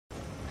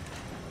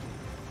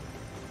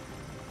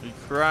We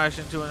crash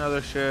into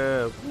another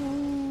ship.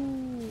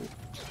 Woo.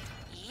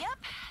 Yep,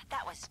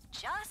 that was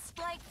just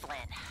like Flynn.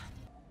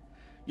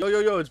 Yo, yo,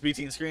 yo, it's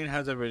B-tean Screen.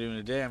 How's everybody doing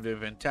today? I'm doing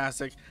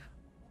fantastic.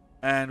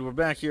 And we're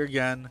back here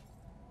again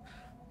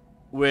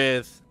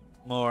with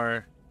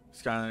more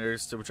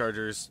Skylanders,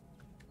 Superchargers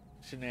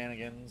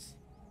shenanigans.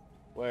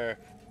 Where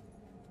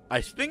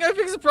I think I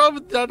fixed the problem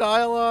with the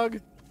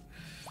dialogue.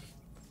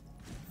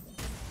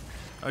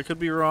 I could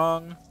be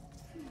wrong.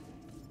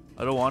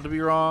 I don't want to be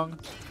wrong.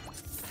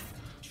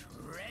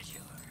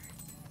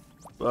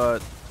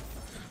 But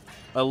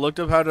I looked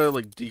up how to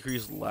like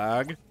decrease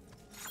lag.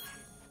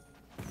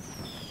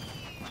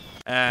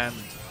 And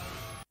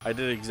I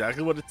did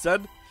exactly what it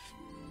said,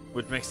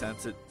 which makes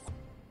sense. It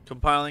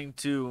compiling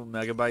to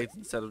megabytes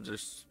instead of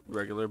just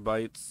regular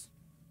bytes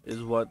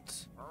is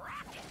what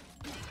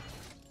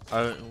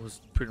I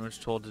was pretty much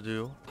told to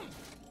do.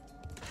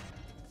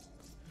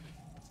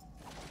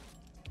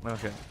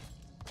 Okay.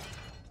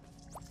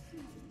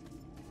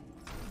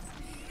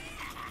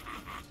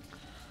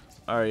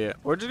 Alright, yeah.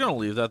 We're just gonna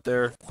leave that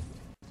there.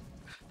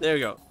 There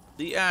we go.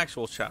 The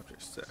actual chapter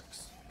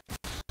 6.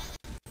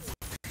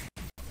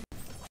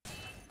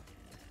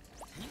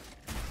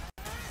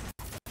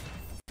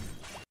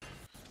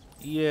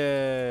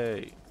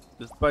 Yay!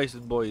 This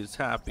bison boy is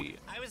happy.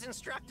 I was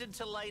instructed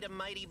to light a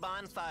mighty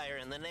bonfire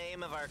in the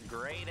name of our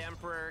great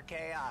Emperor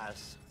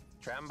Chaos.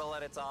 Tremble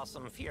at its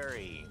awesome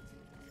fury.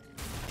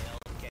 Hail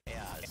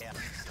chaos.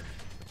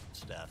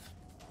 Stuff.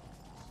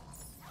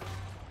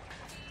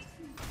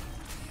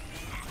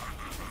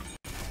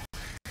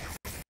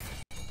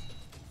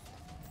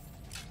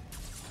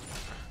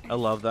 I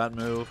love that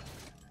move.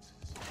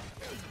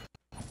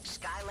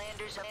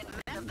 Skylanders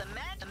of the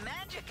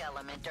magic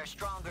element are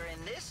stronger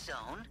in this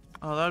zone.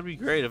 Oh, that'd be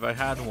great if I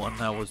had one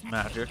that was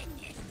magic.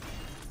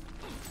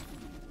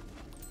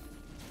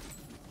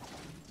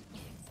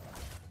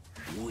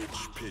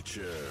 Which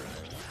pitcher?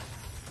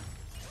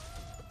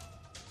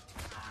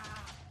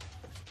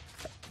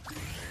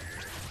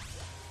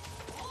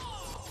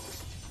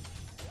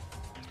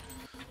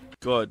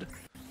 Good.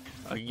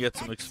 I can get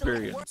some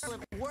experience.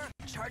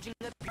 Charging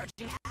the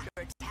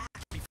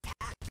attack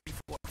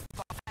before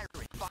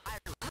firing.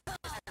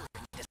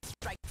 To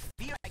strike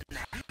fear in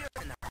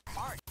the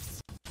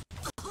hearts.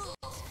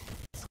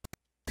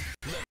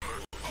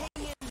 Hang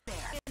in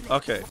there.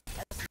 Okay.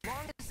 As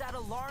long as that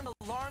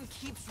alarm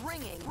keeps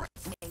ringing,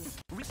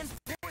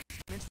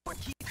 reinforcements will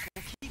keep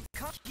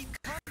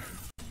coming.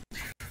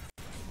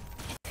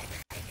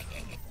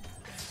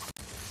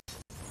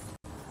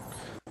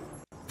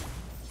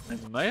 I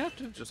might have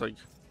to just like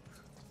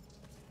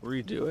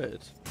redo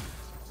it.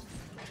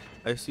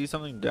 I see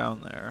something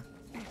down there.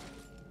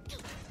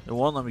 It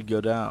won't let me go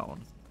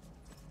down.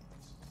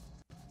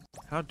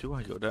 How do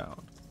I go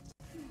down?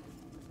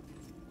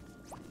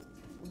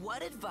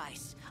 What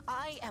advice?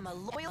 I am a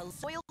loyal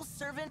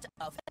servant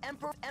of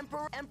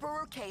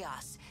Emperor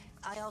Chaos.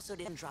 I also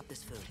didn't drop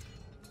this food.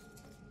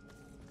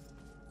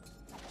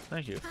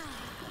 Thank you.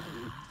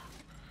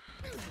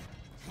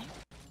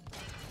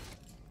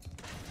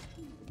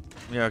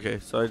 Yeah, okay,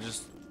 so I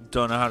just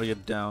don't know how to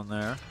get down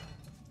there.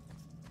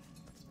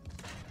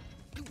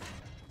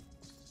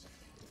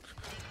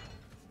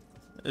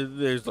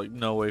 There's like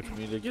no way for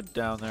me to get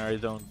down there, I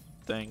don't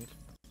think.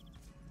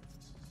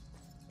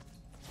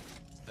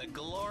 The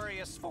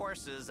glorious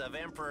forces of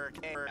Emperor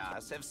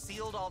Chaos have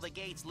sealed all the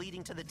gates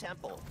leading to the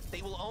temple.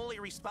 They will only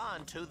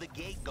respond to the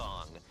gate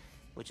gong,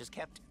 which is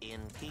kept in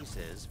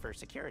pieces for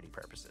security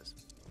purposes.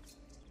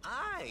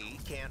 I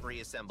can't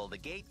reassemble the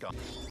gate gong.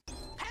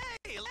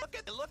 Hey, look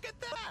at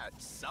that!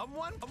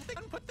 Someone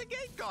put the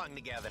gate gong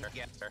together.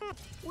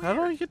 How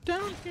do I get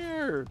down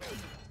here?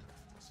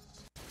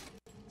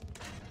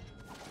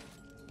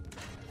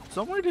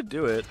 Some way to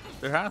do it.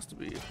 There has to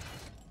be.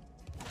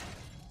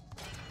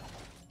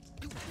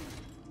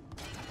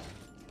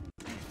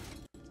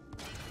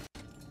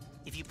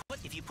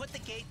 If you put the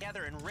gate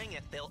together and ring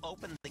it, they'll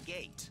open the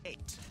gate.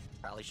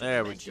 Probably should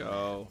There we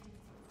go.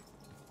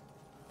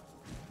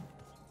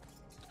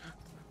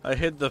 I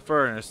hid the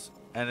furnace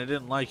and it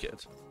didn't like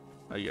it,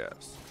 I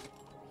guess.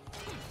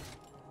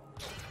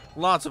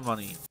 Lots of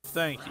money.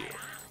 Thank you.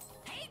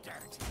 Hey,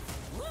 dirt.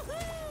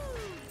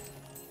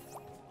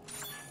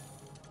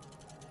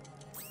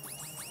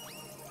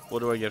 What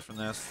do I get from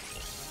this?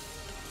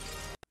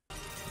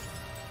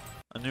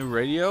 A new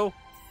radio?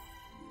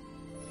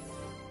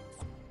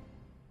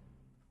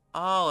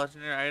 Oh,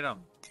 legendary item.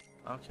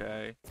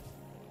 Okay.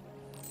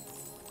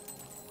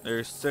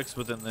 There's 6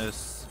 within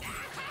this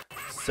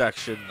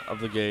section of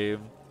the game.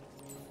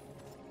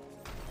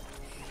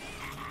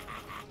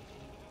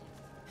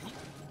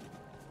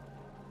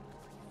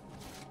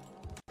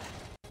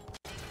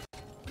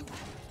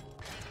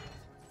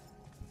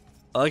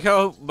 I like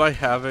how by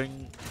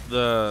having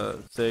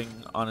the thing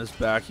on his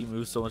back, he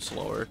moves so much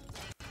slower.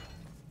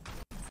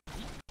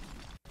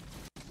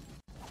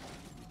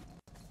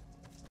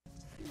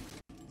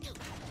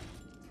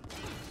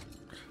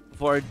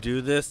 Before I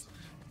do this,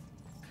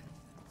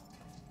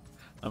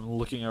 I'm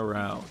looking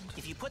around.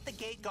 If you put the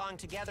gate gong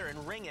together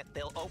and ring it,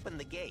 they'll open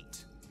the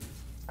gate.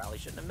 Probably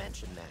shouldn't have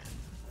mentioned that.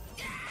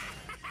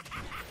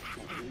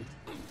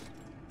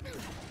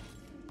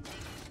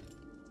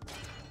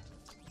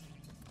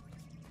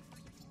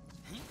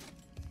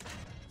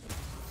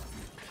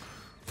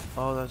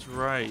 Oh, that's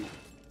right.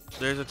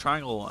 There's a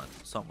triangle one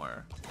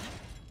somewhere.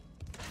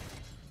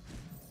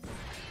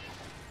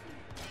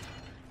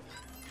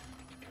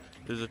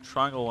 There's a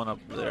triangle one up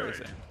there, I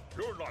think.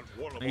 You're not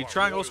one of Need our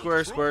triangle, loyal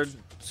square, troops. squared,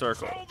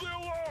 circle. Sound the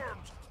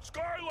alarms!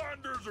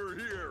 Skylanders are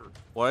here!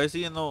 Why is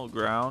he in the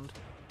ground?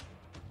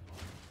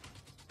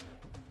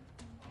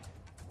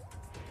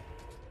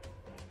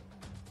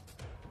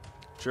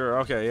 Sure,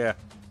 okay, yeah.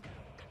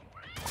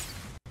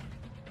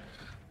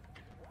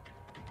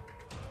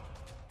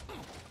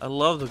 I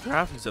love the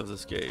graphics of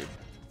this game.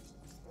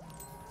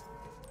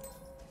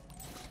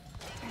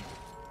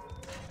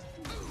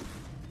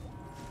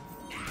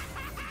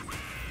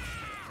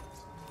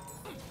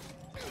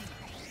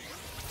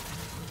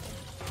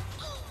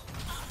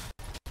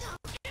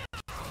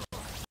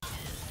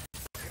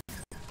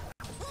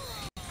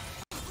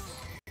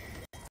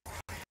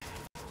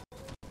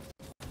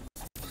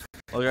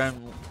 Like,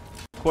 I'm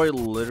quite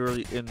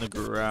literally in the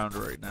ground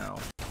right now.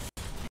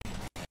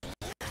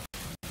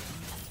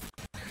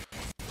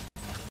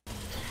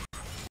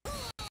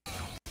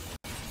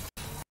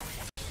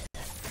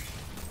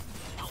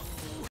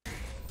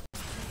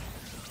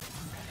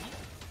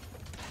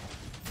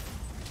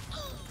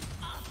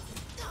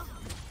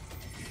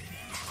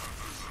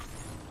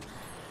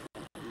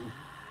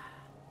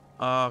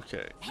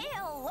 Okay.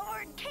 Hail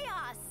Lord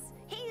Chaos!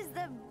 He's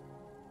the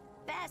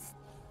best.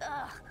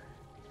 Ugh.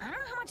 I don't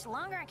know how much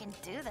longer I can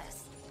do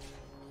this.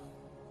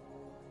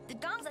 The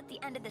gong's at the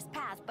end of this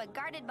path, but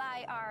guarded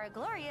by our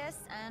glorious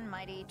and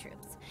mighty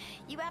troops.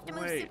 You have to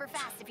move super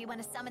fast if you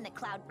want to summon the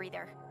Cloud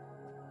Breather.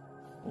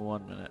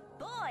 1 minute.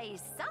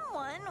 Boys,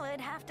 someone would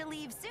have to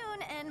leave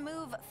soon and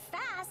move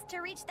fast to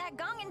reach that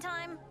gong in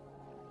time.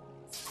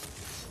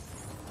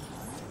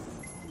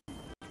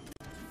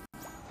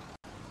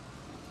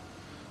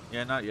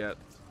 Yeah, not yet.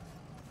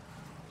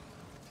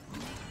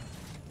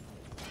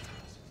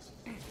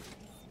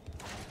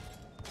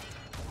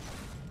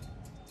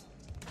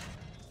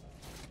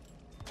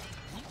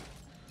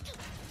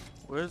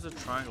 Where's the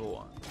triangle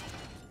one?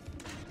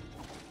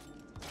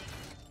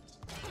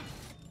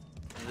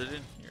 Is it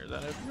in here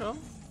that I have to go?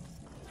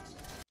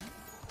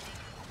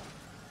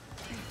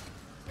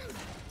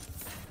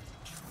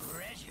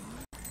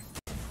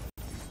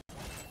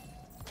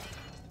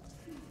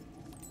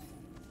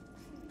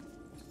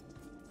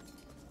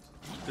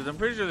 Because I'm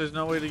pretty sure there's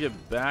no way to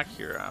get back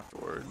here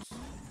afterwards.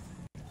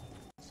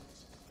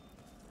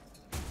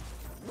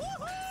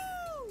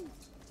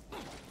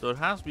 So it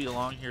has to be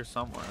along here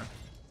somewhere.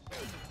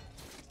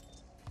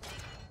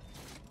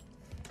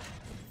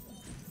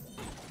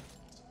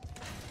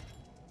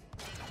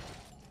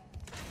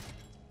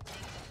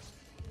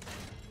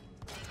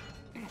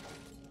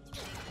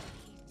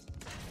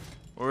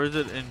 Or is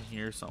it in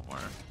here somewhere?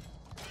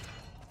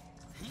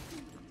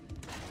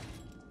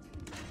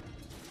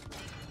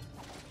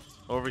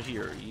 Over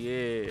here,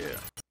 yeah.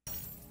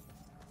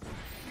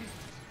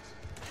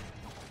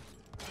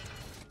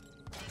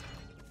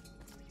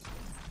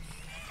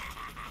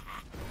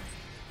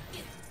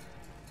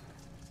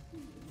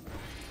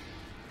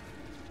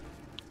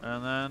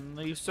 And then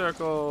the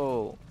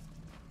circle.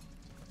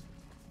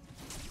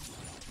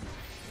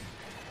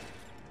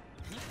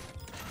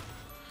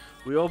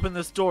 We open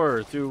this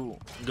door through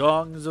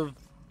gongs of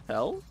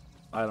hell?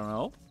 I don't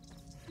know.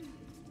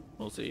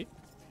 We'll see.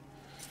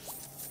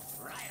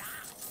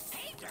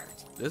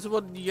 This is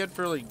what you get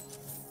for like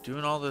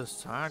doing all this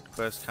side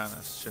quest kind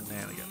of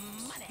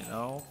shenanigans, you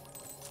know?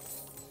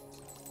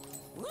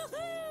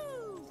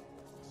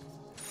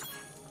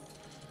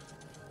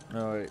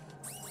 Alright.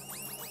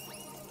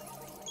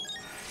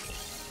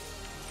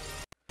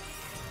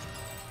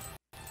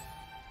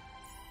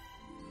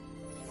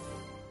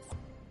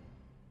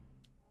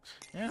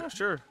 Yeah,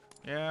 sure.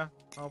 Yeah,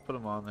 I'll put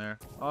them on there.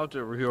 I'll have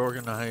to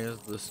reorganize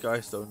the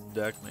Skystone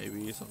deck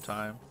maybe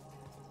sometime.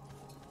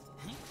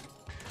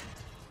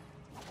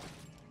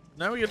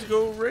 Now we get to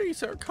go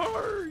race our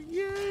car!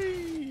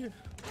 Yay!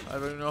 I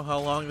don't even know how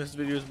long this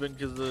video has been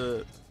because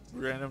the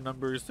random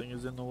numbers thing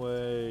is in the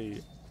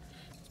way.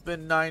 It's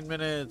been 9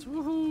 minutes.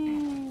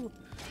 Woohoo!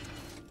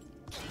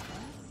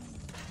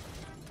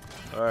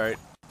 Alright,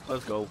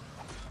 let's go.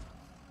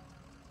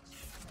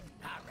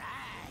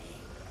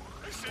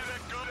 I see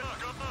that gun.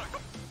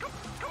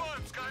 Come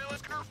on,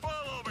 Skylander,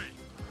 follow me.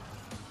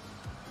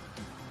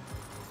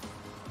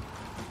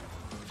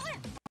 Flynn,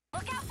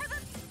 look out for the...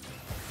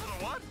 For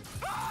the what?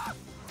 Ah!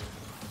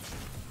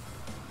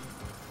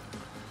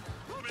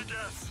 Let me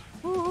guess.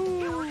 They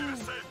were gonna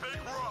say Big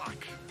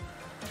Rock.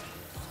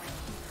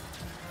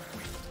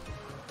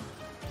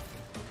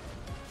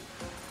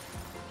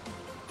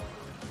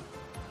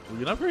 We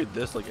can upgrade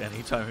this like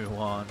anytime we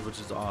want, which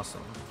is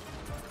awesome.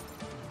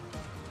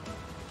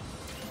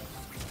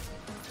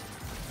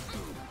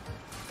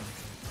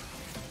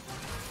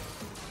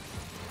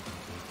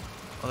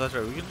 Oh, that's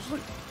right. We can just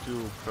like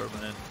do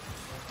permanent,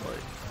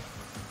 like.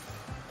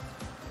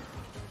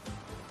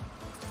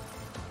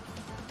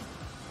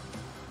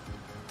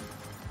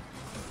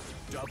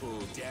 Double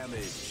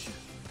damage.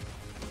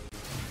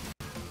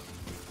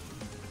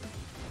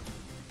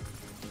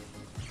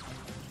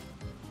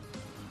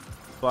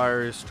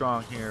 Fire is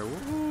strong here.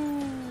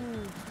 Woo!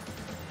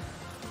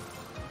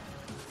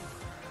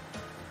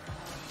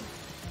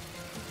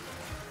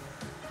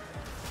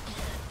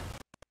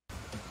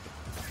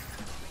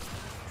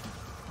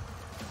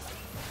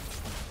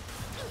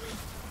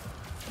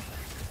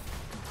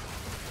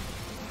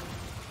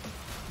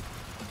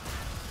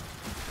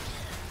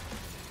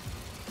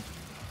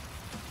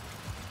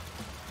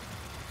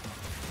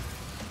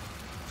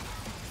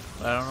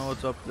 I don't know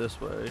what's up this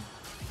way.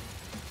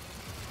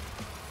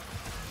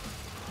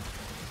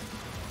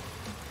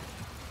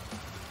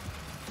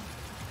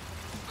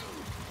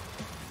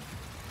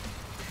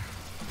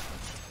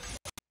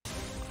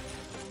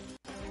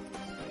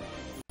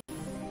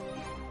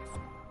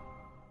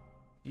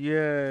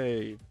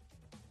 Yay!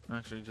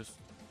 Actually, just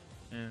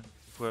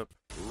equip.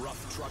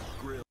 Rough truck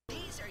grill.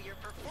 These are your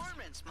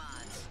performance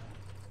mods.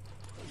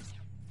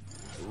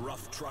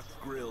 Rough truck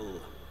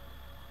grill.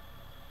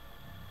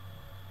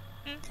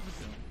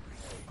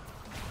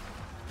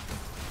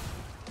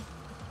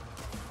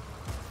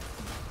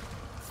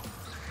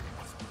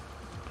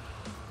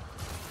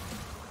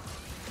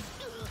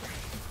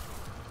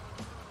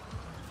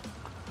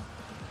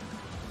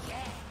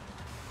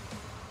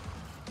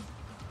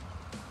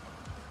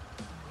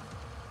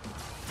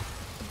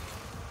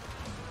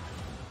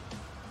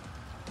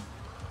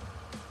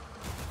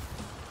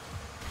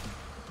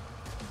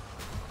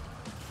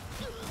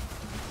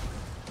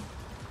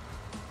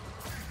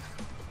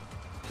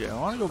 Okay, I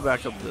want to go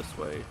back up this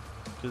way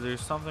because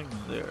there's something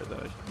there that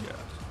I can get.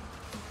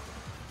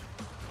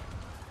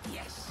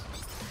 Yes.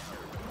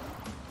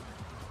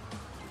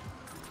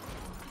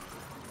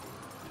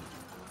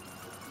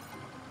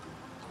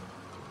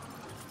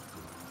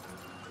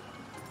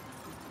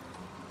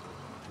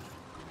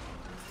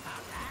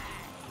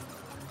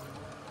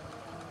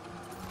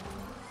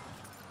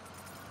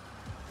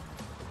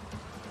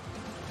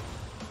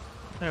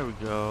 There we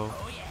go.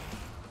 Oh yeah.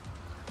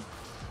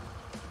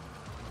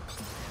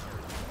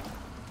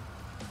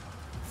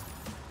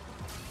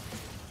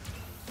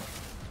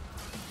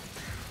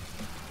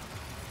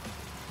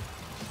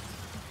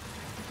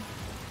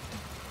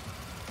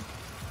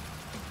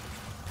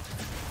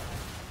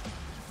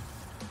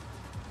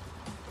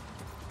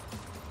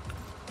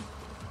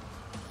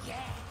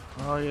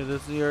 Oh yeah,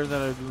 this is the area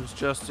that I was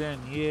just in.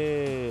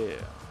 Yeah.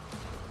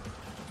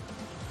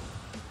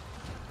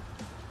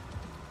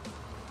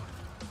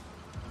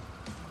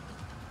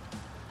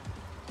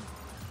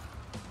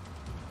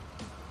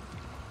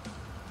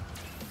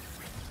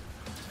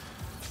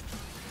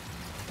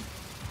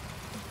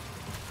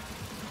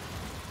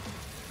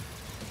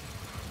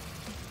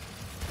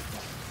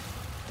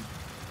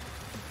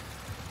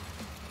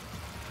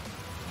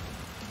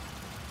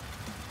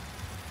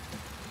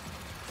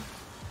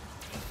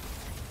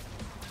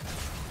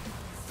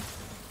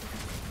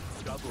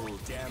 Double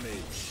damage.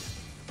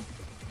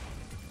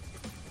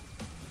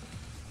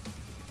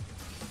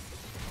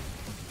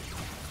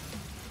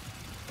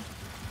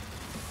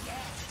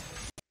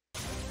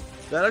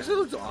 That actually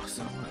looks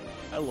awesome.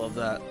 I love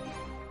that.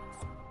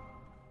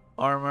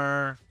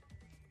 Armor.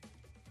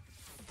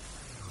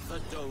 The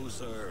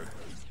dozer.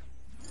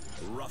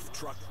 Rough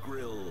truck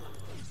grill.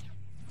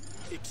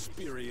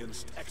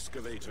 Experienced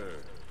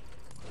excavator.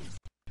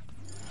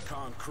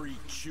 Concrete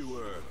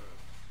chewer.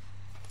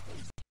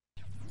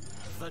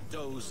 The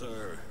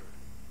dozer.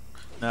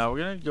 Now we're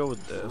gonna go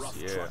with this. Rough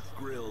Yeah. truck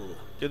grill.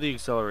 Get the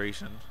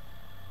acceleration.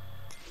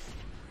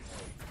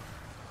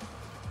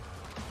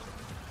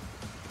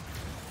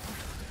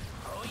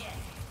 Oh yeah.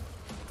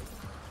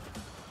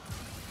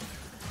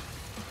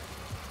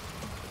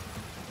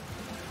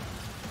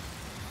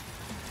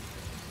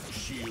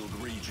 Shield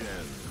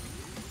regen.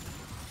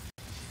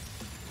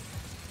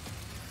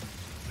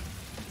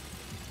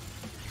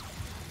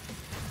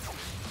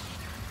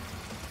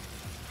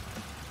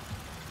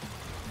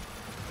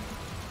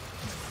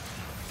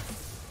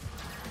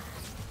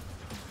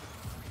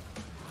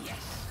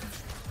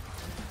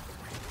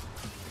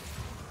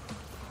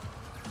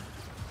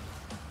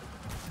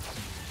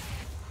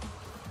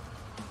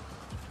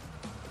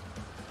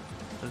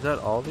 Is that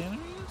all the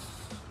enemies?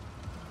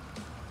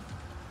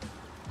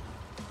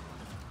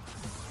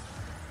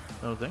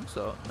 I don't think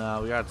so.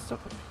 No, we got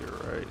stuff up here,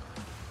 right?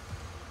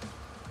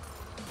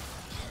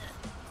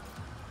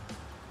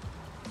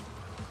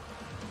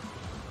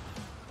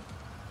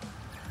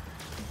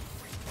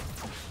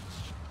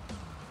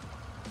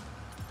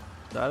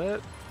 Is that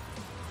it?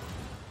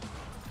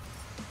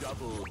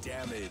 Double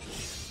damage.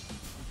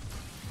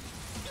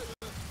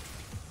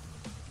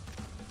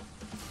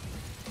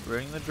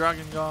 Ring the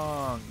dragon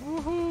gong.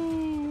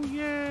 Woohoo!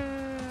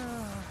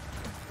 Yeah!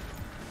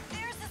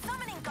 There's the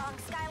summoning gong,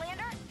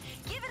 Skylander.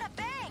 Give it a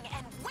bang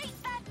and wait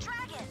that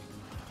dragon.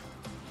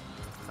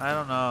 I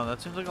don't know.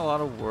 That seems like a lot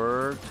of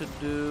work to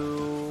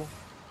do.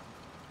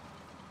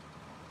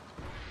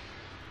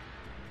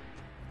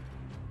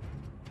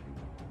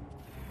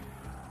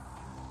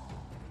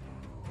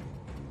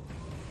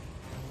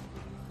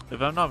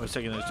 If I'm not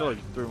mistaken, there's still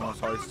like 3 more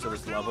parts to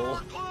this level.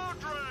 Cloud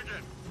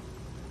Dragon!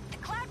 The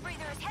cloud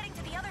breather is heading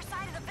to the other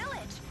side of the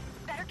village.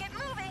 Better get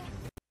moving.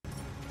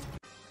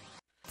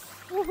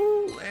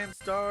 Woohoo! Land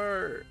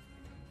star!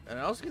 And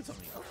I also get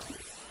something else.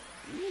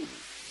 Ooh.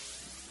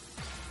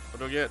 What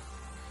do I get?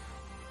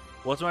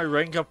 What's my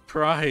rank up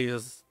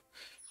prize?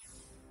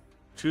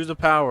 Choose a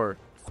power.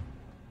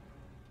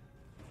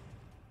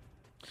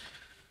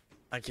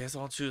 I guess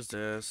I'll choose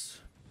this.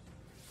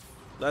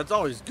 That's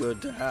always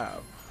good to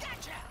have.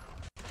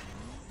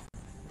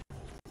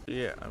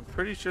 Yeah, I'm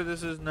pretty sure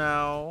this is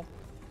now.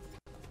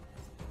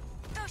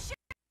 Those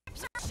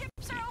ships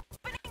are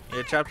opening.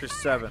 Yeah, chapter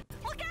 7.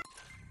 Look out.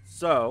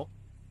 So,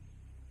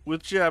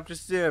 with chapter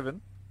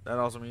 7, that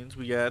also means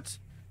we get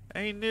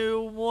a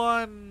new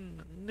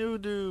one. New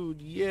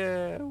dude.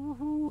 Yeah.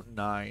 Woohoo.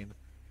 9.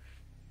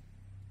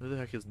 Who the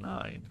heck is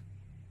 9?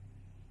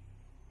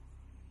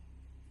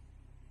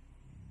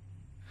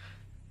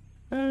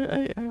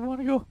 I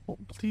want to go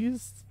home,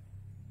 please.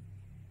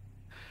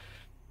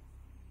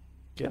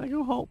 Can I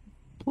go home,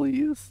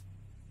 please?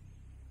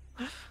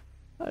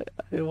 I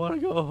want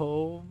to go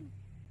home.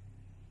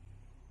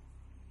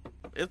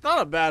 It's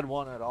not a bad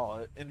one at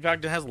all. In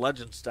fact, it has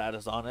legend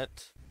status on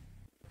it.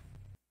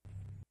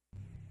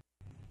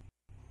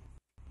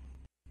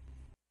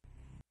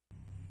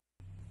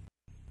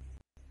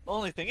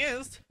 Only thing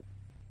is,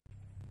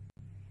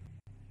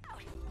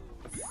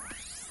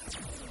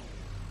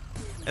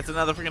 it's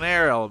another freaking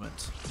air element.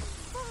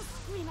 Full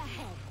screen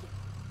ahead.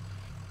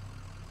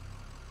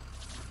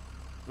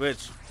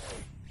 Which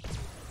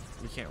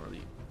we can't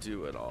really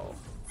do at all.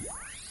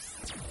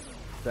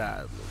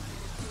 Sadly.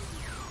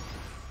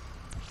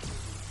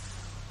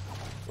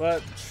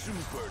 But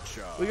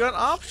Superchargers. we got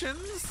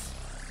options.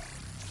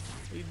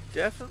 We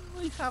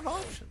definitely have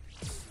options.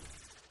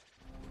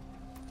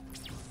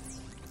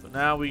 So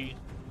now we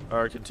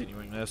are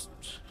continuing this.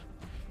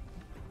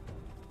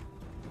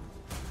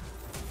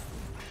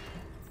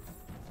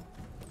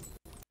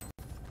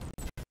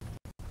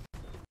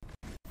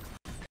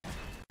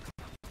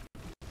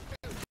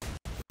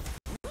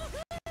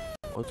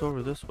 What's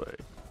over this way?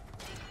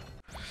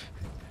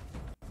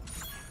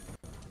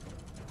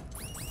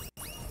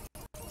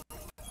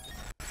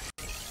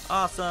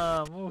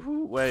 Awesome!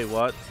 Woohoo! Wait,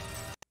 what?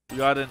 We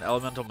got an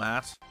elemental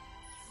mat?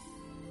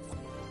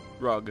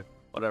 Rug.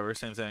 Whatever,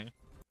 same thing.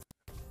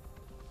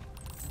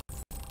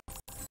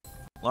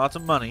 Lots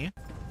of money.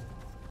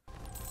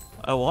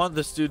 I want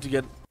this dude to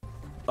get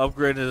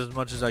upgraded as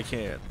much as I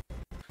can.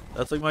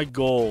 That's like my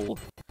goal.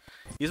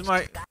 He's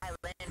my...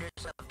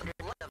 Skylanders of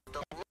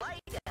the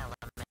light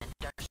element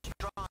are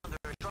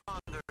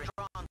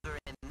stronger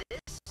in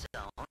this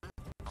zone.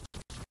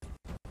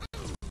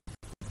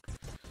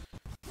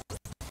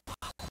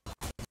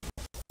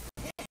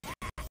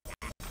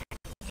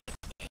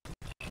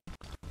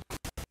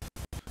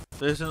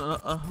 There's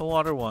a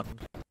water one.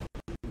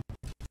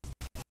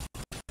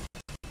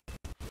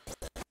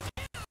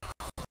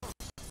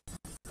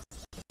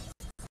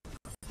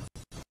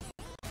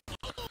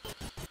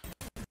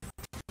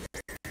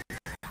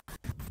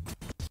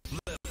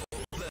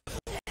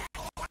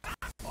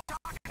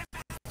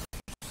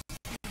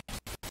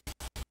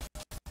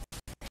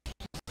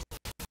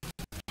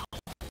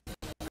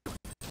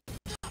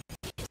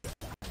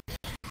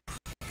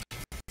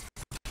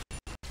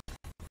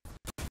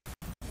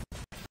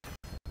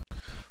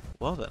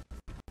 Well then.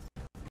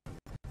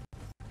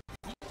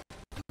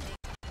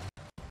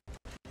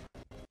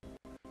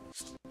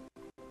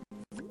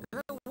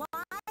 The wise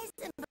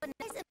and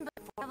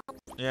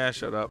benevolent. Yeah,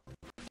 shut up.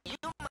 You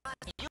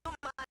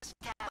must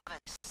have a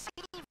sea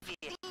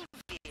vehicle.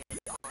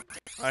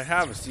 I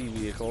have a sea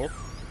vehicle.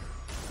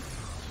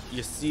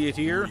 You see it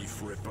here?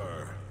 Reef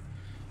Ripper.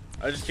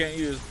 I just can't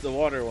use the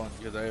water one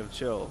because I have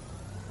chill.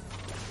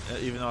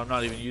 Even though I'm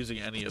not even using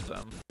any of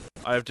them.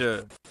 I have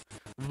to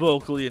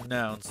vocally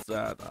announce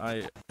that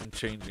I am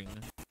changing.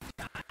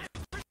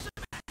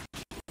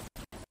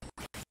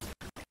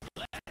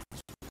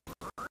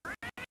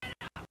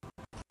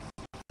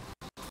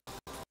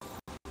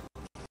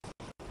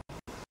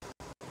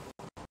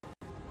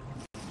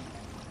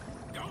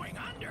 Going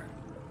under.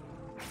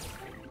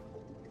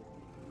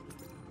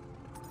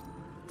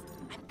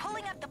 I'm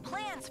pulling up the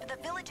plans for the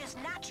village's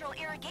natural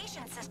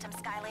irrigation system,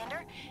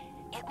 Skylander.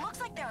 It looks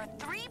like there are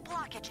 3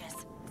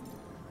 blockages.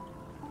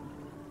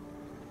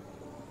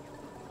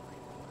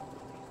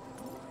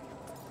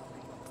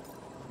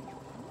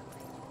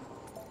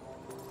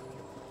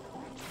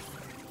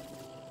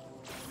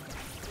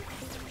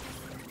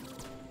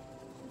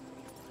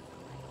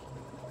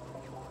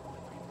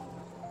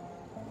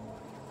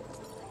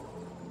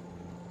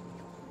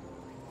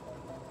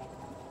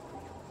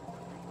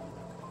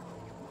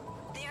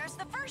 There's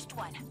the first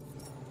one.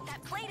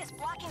 That plate is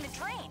blocking the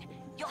drain.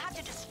 You'll have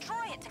to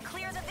destroy it to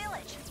clear the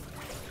village.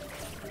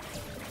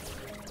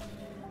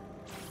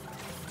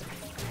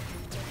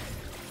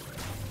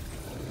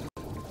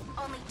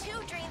 Only 2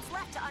 drains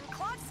left to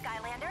unclog,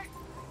 Skylander.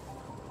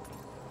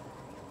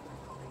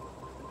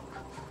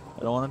 I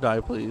don't want to die,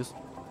 please.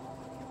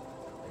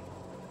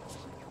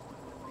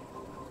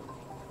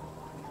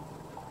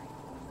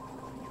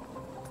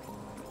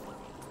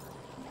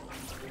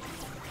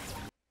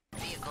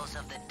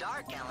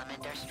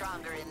 They're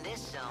stronger in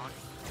this zone.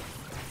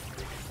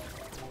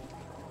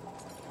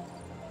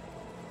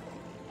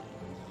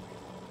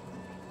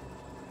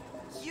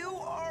 You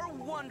are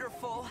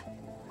wonderful.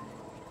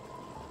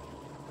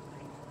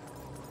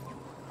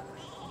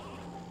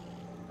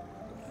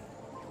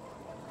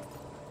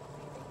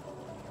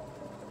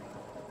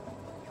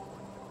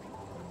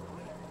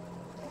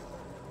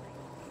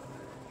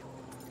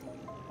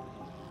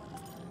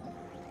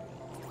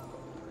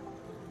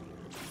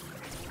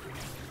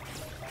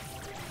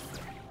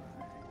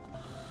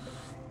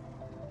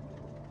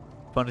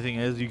 Funny thing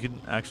is, you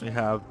can actually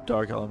have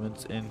dark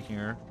elements in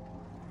here.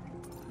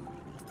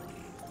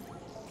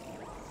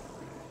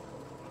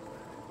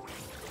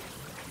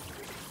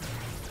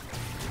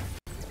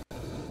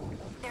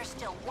 There's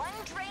still one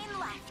drain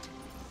left.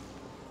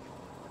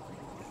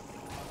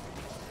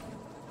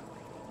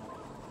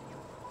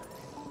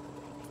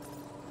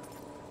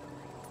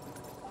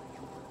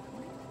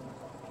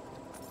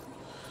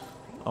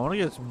 I want to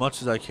get as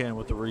much as I can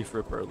with the Reef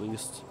Ripper, at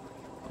least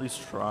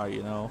try,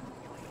 you know.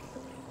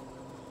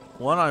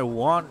 One I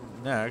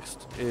want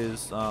next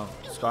is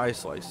Sky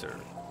Slicer.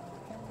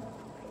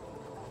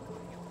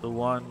 The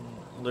one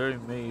Larry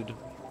made.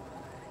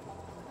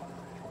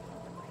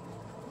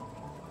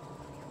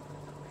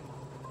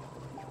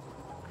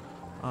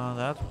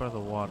 That's where the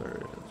water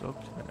is.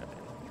 Okay.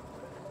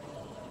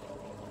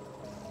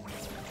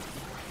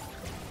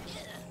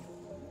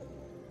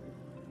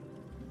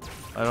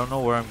 I don't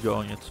know where I'm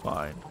going. It's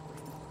fine.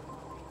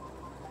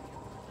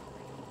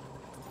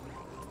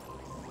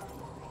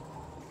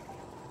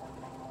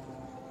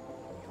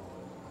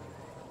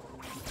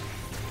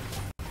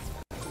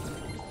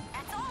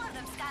 That's all of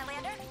them,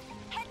 Skylander.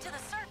 Head to the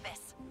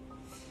surface.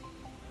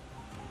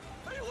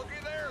 Hey, looky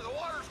there. The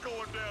water's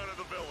going down in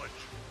the village.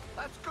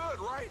 That's good,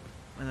 right?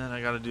 And then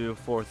I gotta do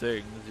 4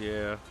 things.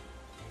 Yeah.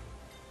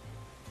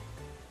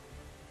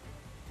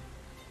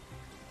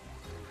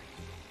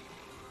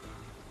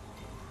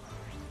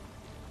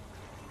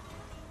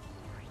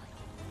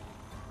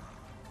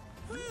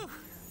 Whew.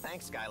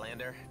 Thanks,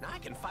 Skylander. Now I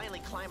can finally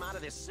climb out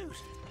of this suit.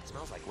 It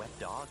smells like wet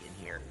dog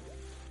in here.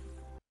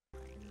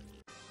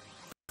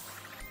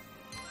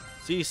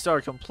 Sea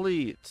Star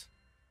complete.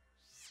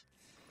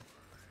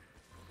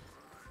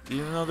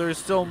 Even though there's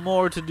still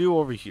more to do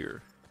over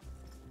here.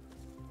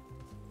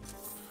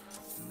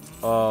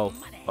 Oh,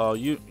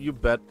 you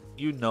bet.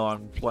 You know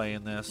I'm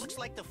playing this. Looks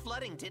like the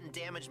flooding didn't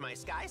damage my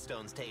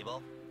Skystones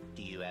table.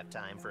 Do you have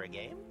time for a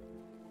game?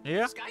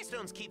 Yeah,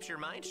 Skystones keeps your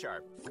mind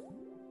sharp.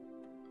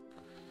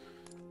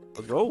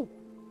 let's go.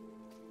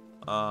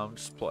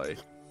 Just play.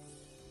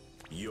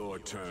 Your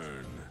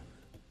turn.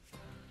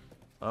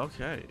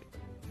 Okay.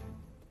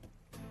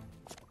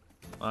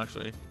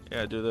 Actually,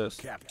 yeah, do this.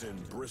 Captain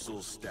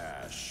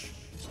Bristlestash.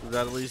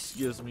 That at least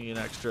gives me an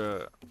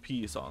extra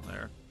piece on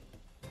there.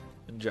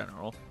 In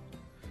general.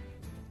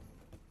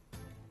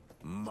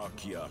 Muck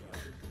Yuck.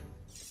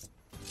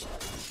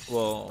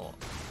 Well,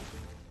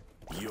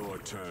 Your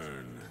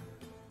turn.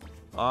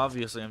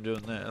 obviously I'm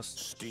doing this.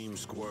 Steam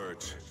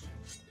Squirt.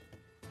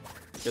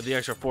 Get the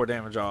extra 4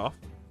 damage off.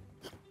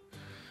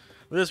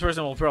 This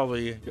person will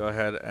probably go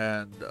ahead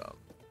and,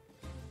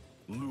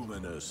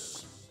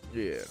 Luminous.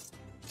 yeah.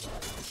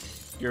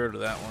 Get rid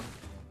of that one.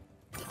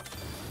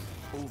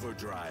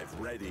 Overdrive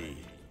ready.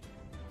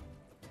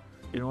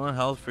 In 1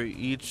 health for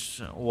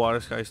each water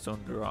sky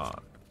stone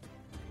drawn.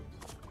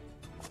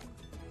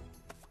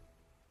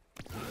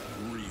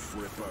 Reef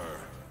Ripper.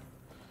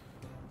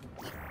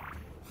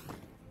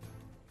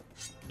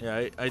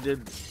 Yeah, I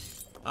did.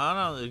 I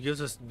don't know. It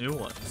gives us new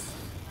ones.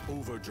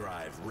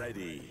 Overdrive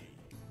ready.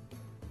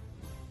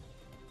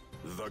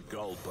 The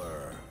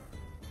Gulper.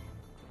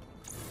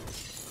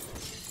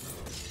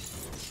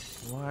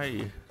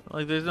 Why?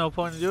 Like, there's no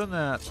point in doing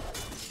that.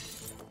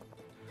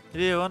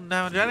 You won't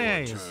damage Your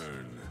anyways.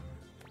 turn.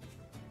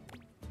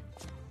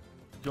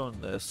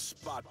 Doing this.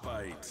 Spot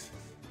Bite.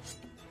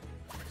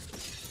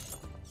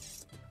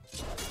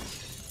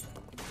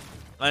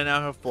 I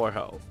now have 4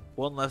 health.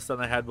 1 less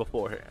than I had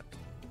beforehand.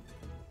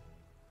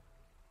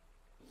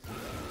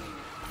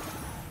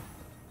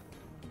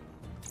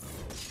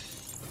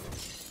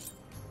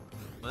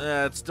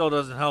 That still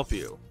doesn't help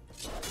you.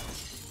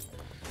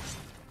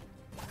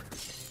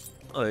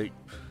 Like,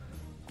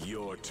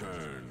 Your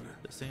turn.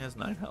 this thing has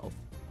 9 health.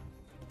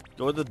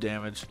 Go with the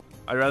damage.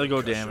 I'd rather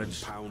go Concussion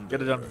damage. Pounder.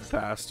 Get it done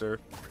faster.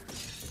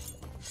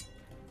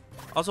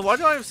 Also, why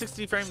do I have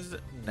 60 frames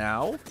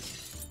now?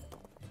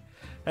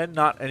 And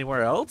not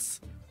anywhere else?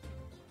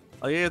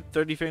 I had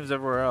 30 frames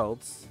everywhere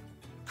else.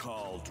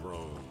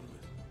 Cauldron.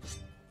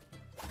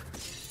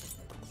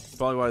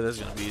 Probably why this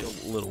is going to be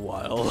a little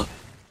while.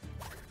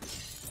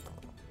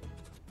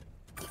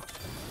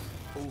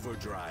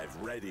 Overdrive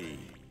ready.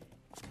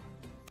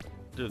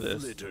 Do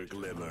this. Glitter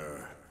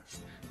Glimmer.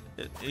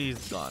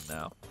 He's gone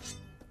now.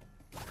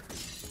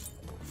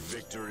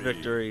 Victory.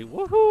 Victory.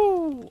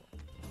 Woohoo!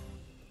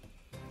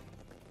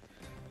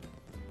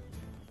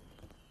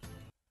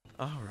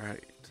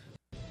 Alright.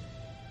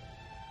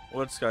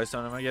 What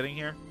Skystone am I getting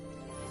here?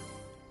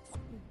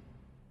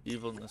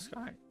 Evil in the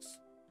Skies.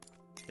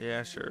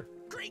 Yeah, sure.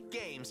 Great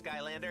game,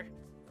 Skylander.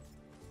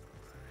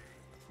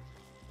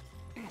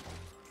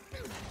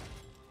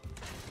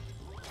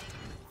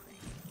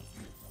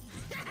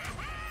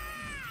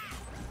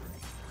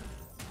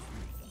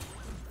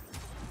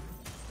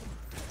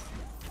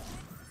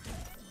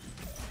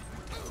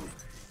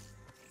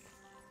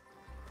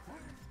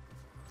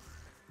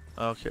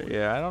 Okay,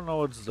 yeah, I don't know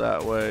what's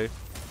that way.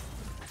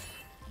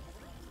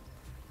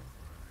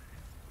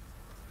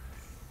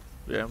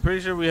 Yeah, I'm pretty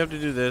sure we have to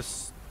do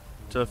this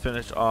to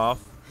finish off.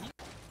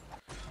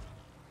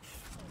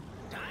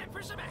 Time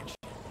for some action.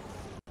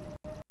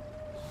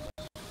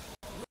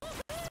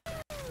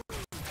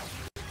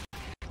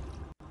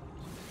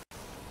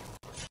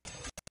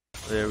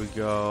 There we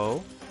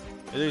go.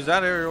 There's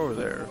that area over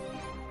there.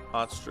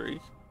 Hot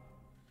streak.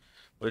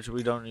 Which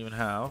we don't even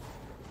have.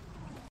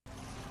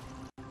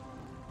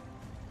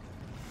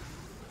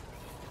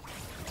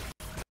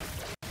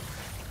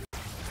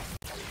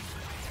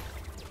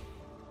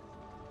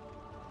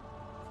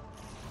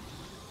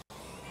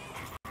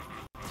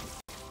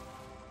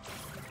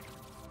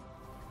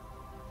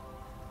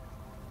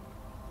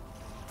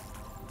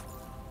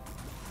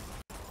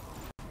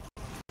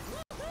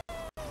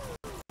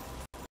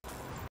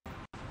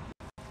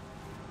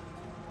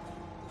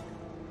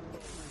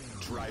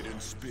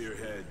 Trident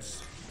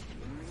spearheads.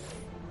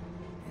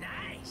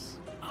 Nice.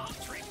 All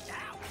tricked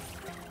out.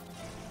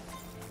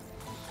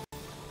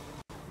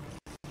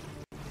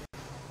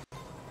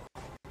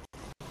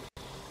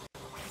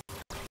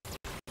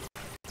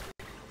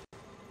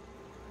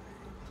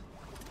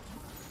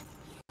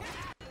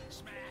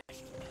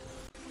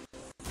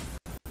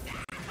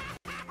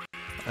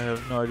 I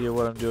have no idea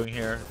what I'm doing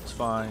here. It's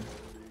fine.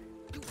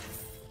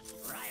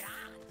 Right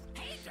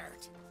on. Hey,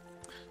 dirt.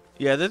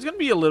 Yeah, there's gonna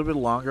be a little bit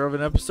longer of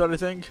an episode, I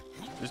think.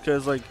 Just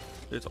because, like,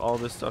 there's all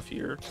this stuff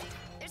here.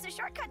 There's a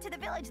shortcut to the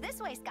village this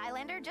way,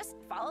 Skylander. Just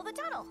follow the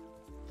tunnel.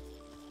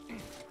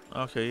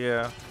 Okay,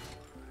 yeah.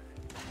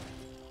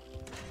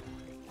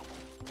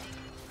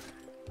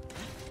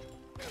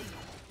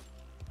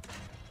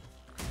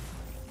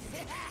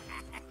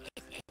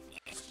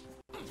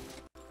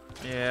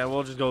 Yeah,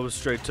 we'll just go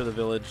straight to the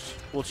village.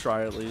 We'll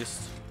try at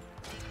least.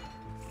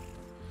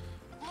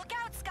 Look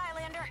out,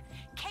 Skylander!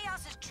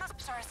 Chaos's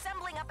troops are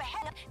assembling up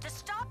ahead to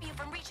stop you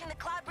from reaching the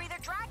Cloud Breather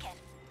Dragon.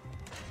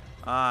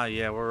 Ah,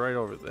 yeah, we're right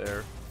over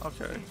there.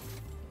 Okay.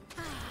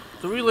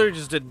 So we literally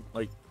just did,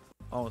 like,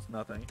 almost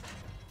nothing.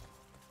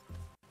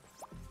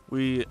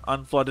 We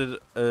unflooded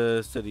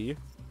a city.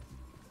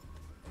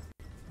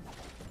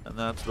 And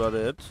that's about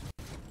it.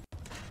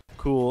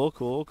 Cool,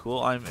 cool,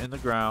 cool. I'm in the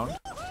ground.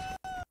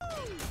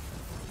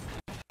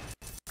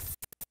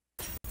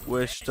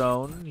 Wish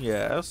stone,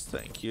 yes,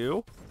 thank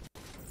you.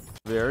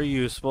 Very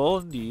useful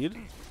indeed.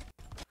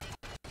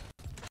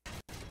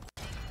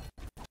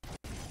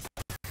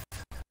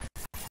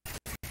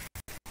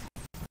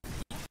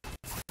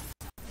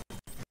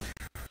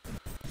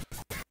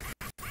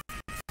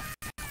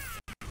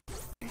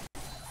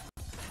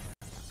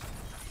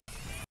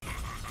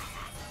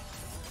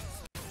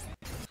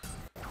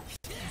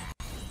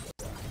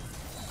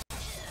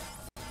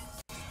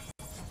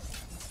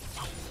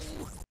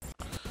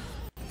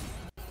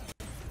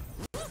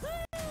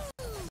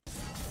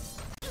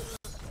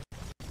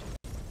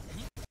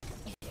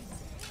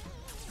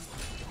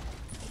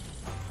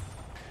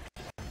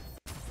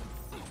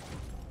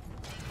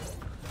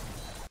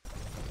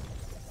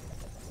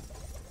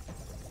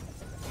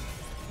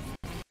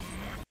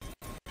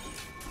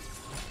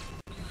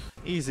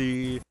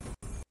 Easy.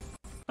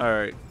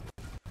 Alright.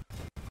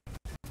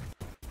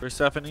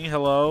 Persephone,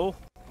 hello.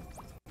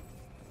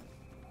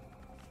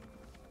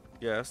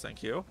 Yes,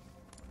 thank you.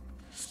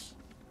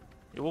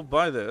 Yeah, we'll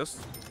buy this.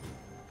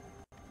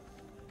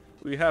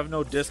 We have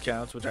no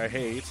discounts, which I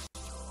hate.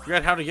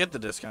 Forget how to get the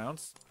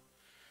discounts.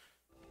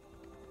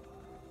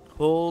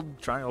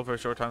 Hold triangle for a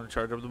short time to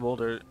charge up the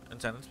boulder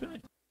and send it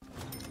spinning.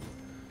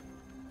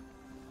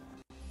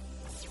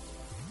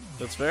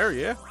 That's fair,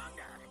 yeah.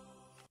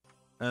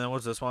 And then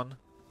what's this one?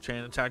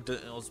 Chain attack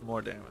deals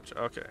more damage.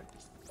 Okay.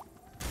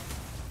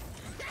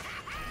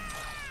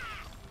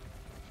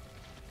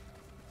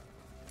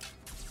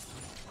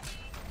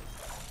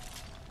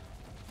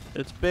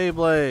 It's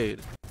Beyblade.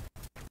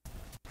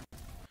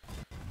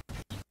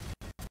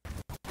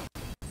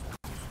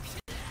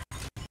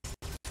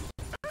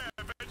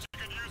 I bet you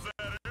can use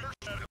that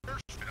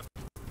airship.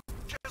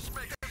 Just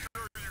make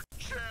sure you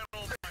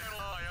channel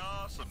my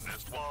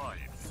awesomeness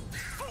wide.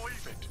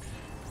 Believe it.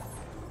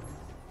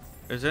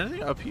 Is there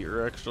anything up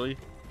here actually?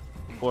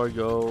 Before I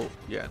go,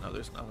 yeah, no,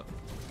 there's nothing.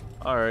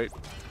 All right.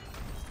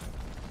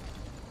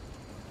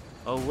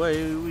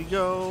 Away we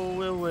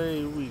go,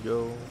 away we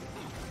go.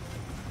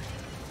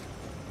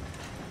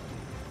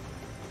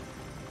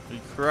 We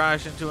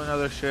crash into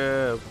another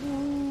ship.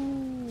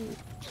 Woo.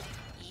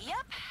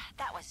 Yep,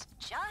 that was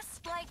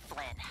just like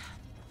Flynn.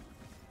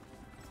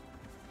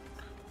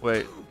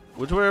 Wait,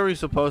 which way are we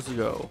supposed to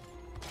go?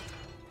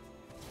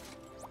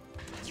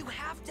 You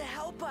have to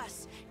help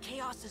us.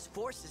 Chaos Chaos's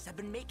forces have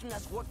been making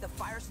us work the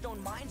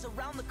Firestone mines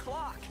around the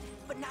clock.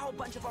 But now a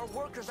bunch of our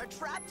workers are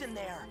trapped in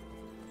there.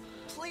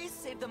 Please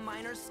save the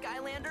miners,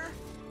 Skylander.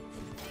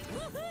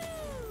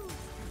 Woohoo!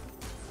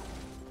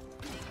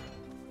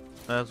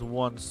 That's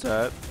one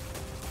set.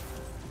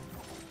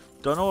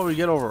 Don't know what we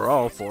get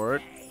overall for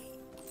it.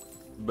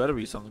 Better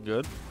be something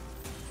good.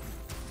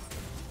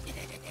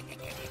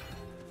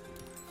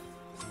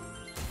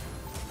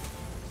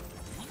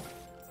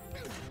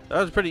 That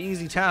was a pretty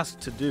easy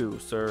task to do,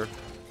 sir.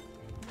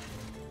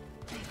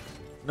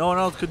 No one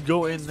else could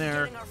go in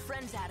there. Getting our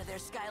friends out of there,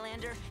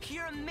 Skylander.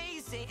 You're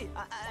amazing.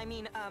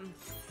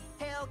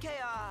 Hail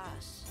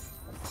Chaos.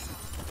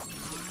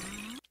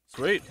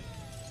 Sweet.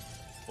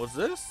 What's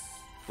this?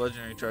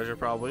 Legendary treasure,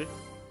 probably.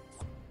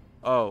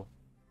 Oh.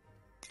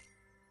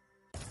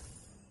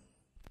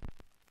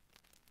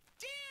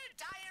 Dear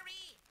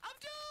Diary of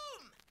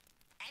Doom!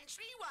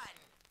 Entry 1.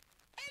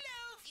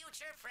 Hello,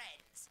 future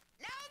friends.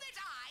 Now that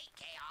I,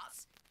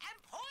 Chaos, am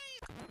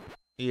poised...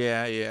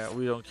 Yeah,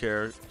 we don't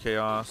care.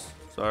 Chaos.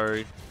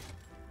 Sorry.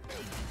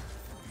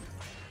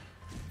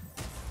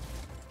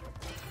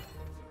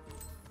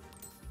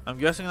 I'm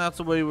guessing that's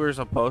the way we're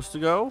supposed to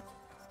go.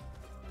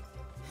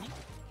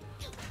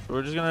 So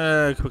we're just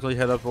gonna quickly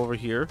head up over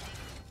here.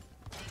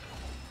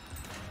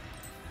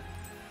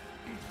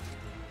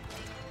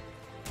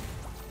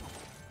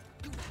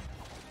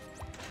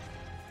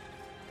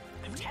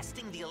 I'm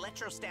testing the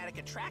electrostatic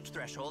attract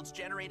thresholds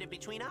generated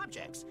between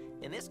objects.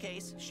 In this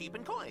case, sheep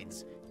and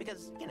coins.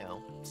 Because, you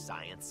know,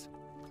 science.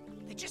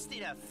 I just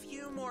need a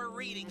few more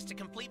readings to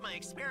complete my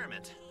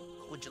experiment.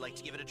 Would you like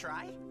to give it a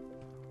try?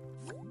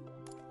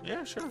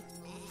 Yeah, sure.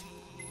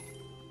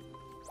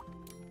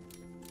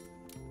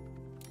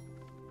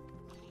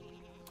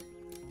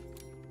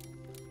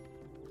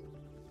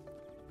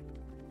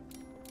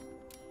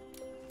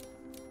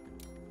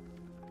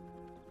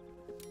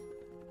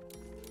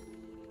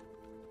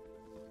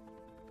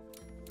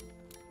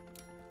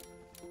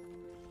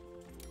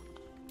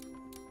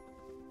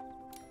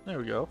 There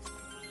we go.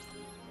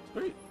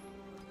 Sweet.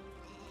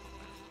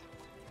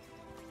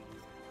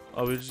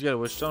 Oh, we just get a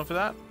witch stone for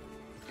that?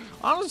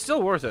 Honestly,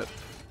 still worth it.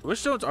 Witch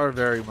stones are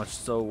very much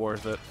so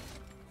worth it.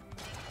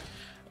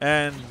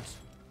 And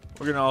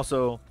we're gonna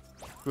also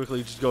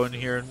quickly just go in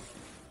here and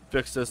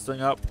fix this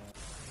thing up.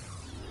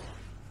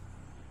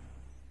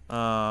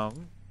 Oh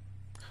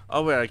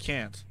wait, I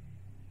can't.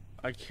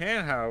 I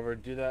can, however,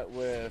 do that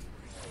with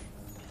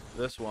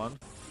this one.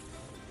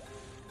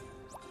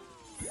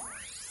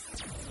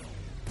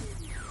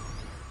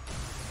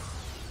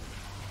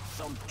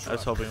 I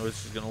was hoping it was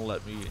just gonna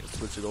let me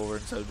switch it over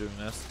instead of doing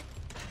this.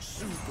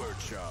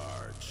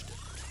 Supercharged.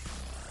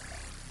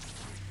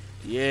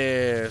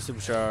 Yeah,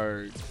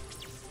 supercharged.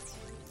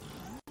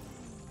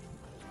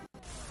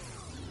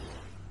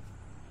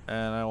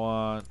 And I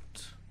want...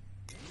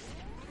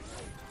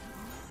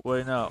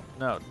 Wait, no,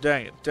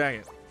 dang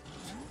it.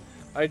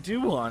 I do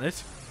want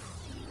it.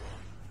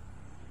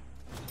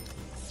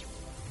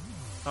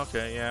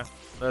 Okay, yeah,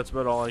 that's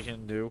about all I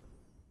can do.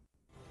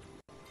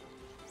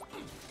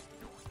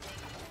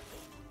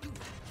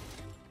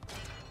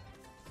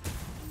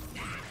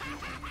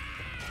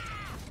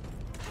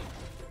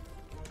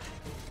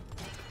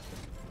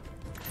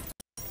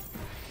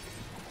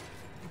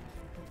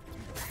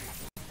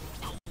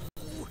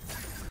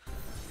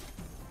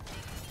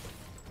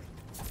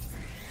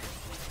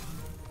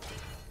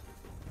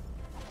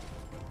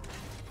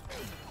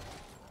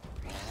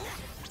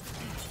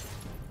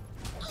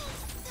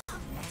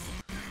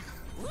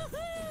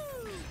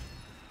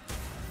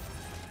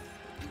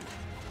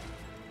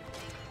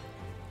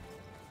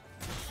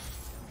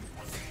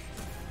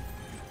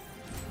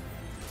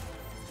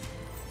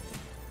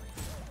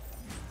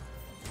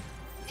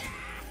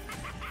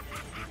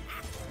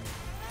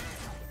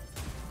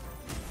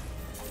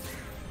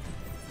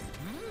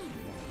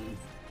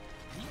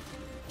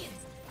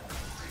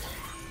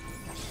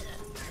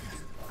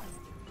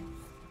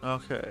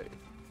 Okay.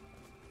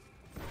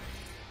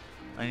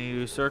 I need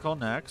to circle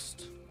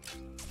next.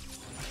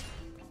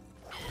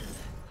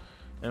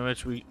 In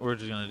which we're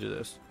just gonna do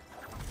this.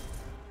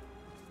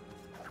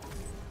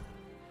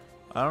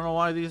 I don't know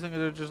why these things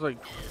are just like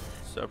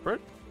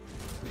separate.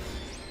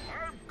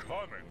 I'm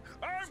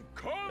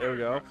coming. There we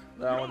go.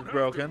 That one's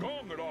broken.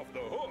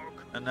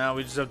 And now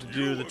we just have to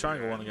do the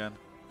triangle one again.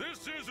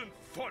 This isn't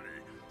funny.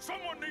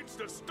 Someone needs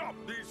to stop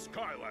these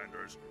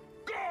Skylanders.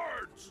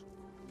 Guards!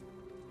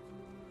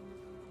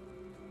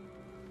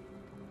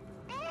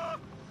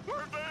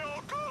 Where'd they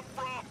all come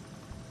from?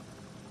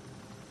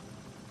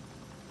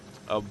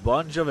 A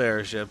bunch of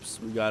airships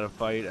we gotta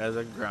fight as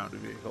a ground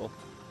vehicle.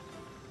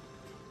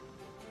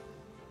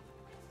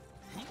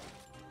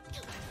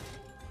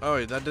 Oh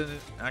wait, that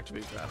didn't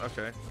activate that.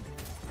 Okay.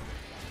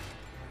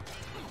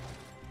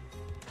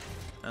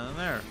 And then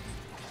there.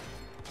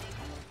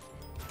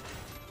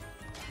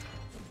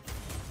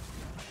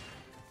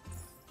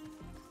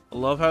 I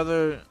love how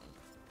the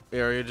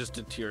area just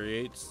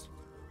deteriorates.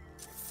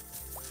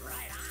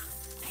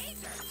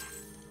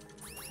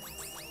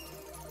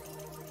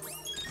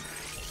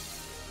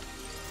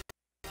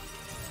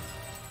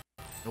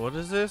 What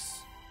is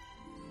this?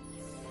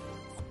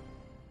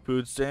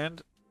 Food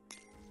stand?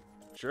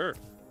 Sure.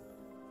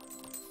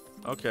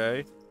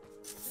 Okay.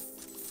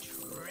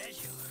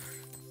 Treasure.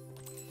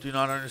 Do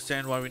not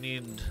understand why we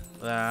need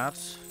that.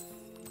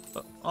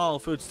 Oh,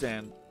 food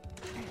stand.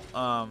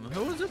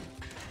 Who was it?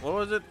 What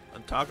was it? A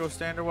taco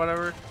stand or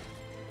whatever?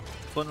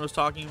 Flynn was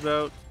talking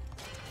about.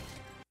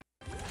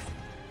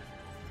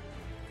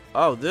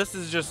 Oh, this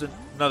is just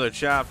another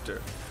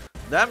chapter.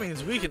 That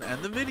means we can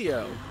end the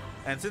video.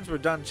 And since we're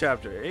done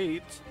chapter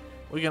 8,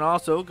 we can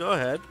also go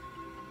ahead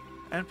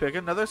and pick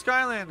another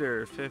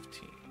Skylander.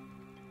 15.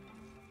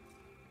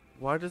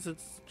 Why does it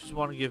just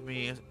want to give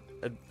me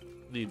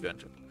the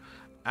adventure?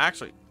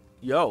 Actually,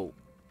 yo,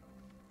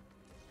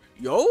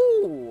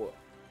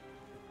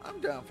 I'm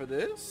down for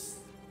this.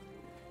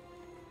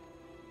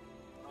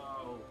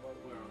 Oh,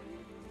 where are you?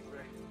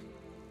 Right.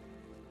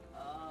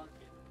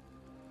 Okay.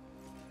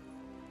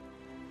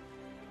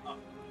 Oh.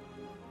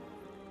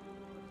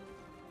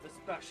 The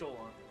special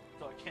one,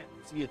 so I can't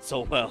see it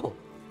so well.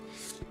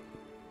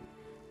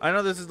 I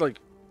know this is like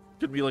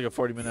could be like a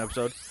 40-minute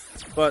episode,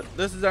 but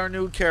this is our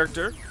new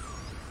character,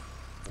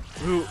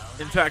 who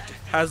in fact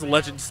has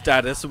legend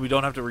status, so we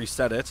don't have to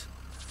reset it.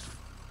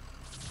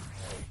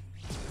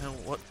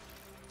 And what?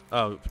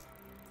 Oh,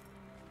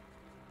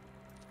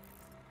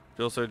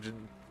 drill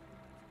surgeon.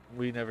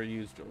 We never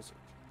used drill surgeon.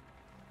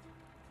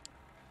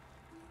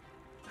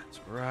 That's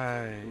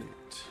right.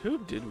 Who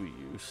did we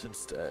use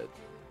instead?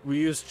 We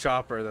used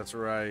Chopper. That's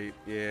right.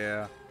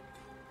 Yeah,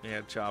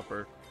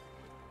 Chopper.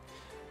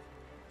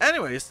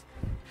 Anyways,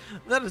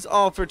 that is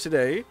all for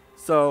today.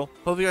 So,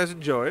 hope you guys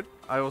enjoyed.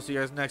 I will see you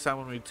guys next time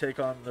when we take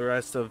on the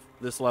rest of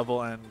this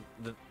level and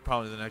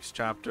probably the next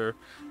chapter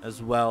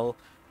as well.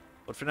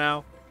 But for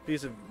now,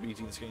 peace of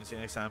B-tean screen. See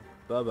you next time.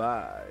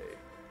 Bye-bye.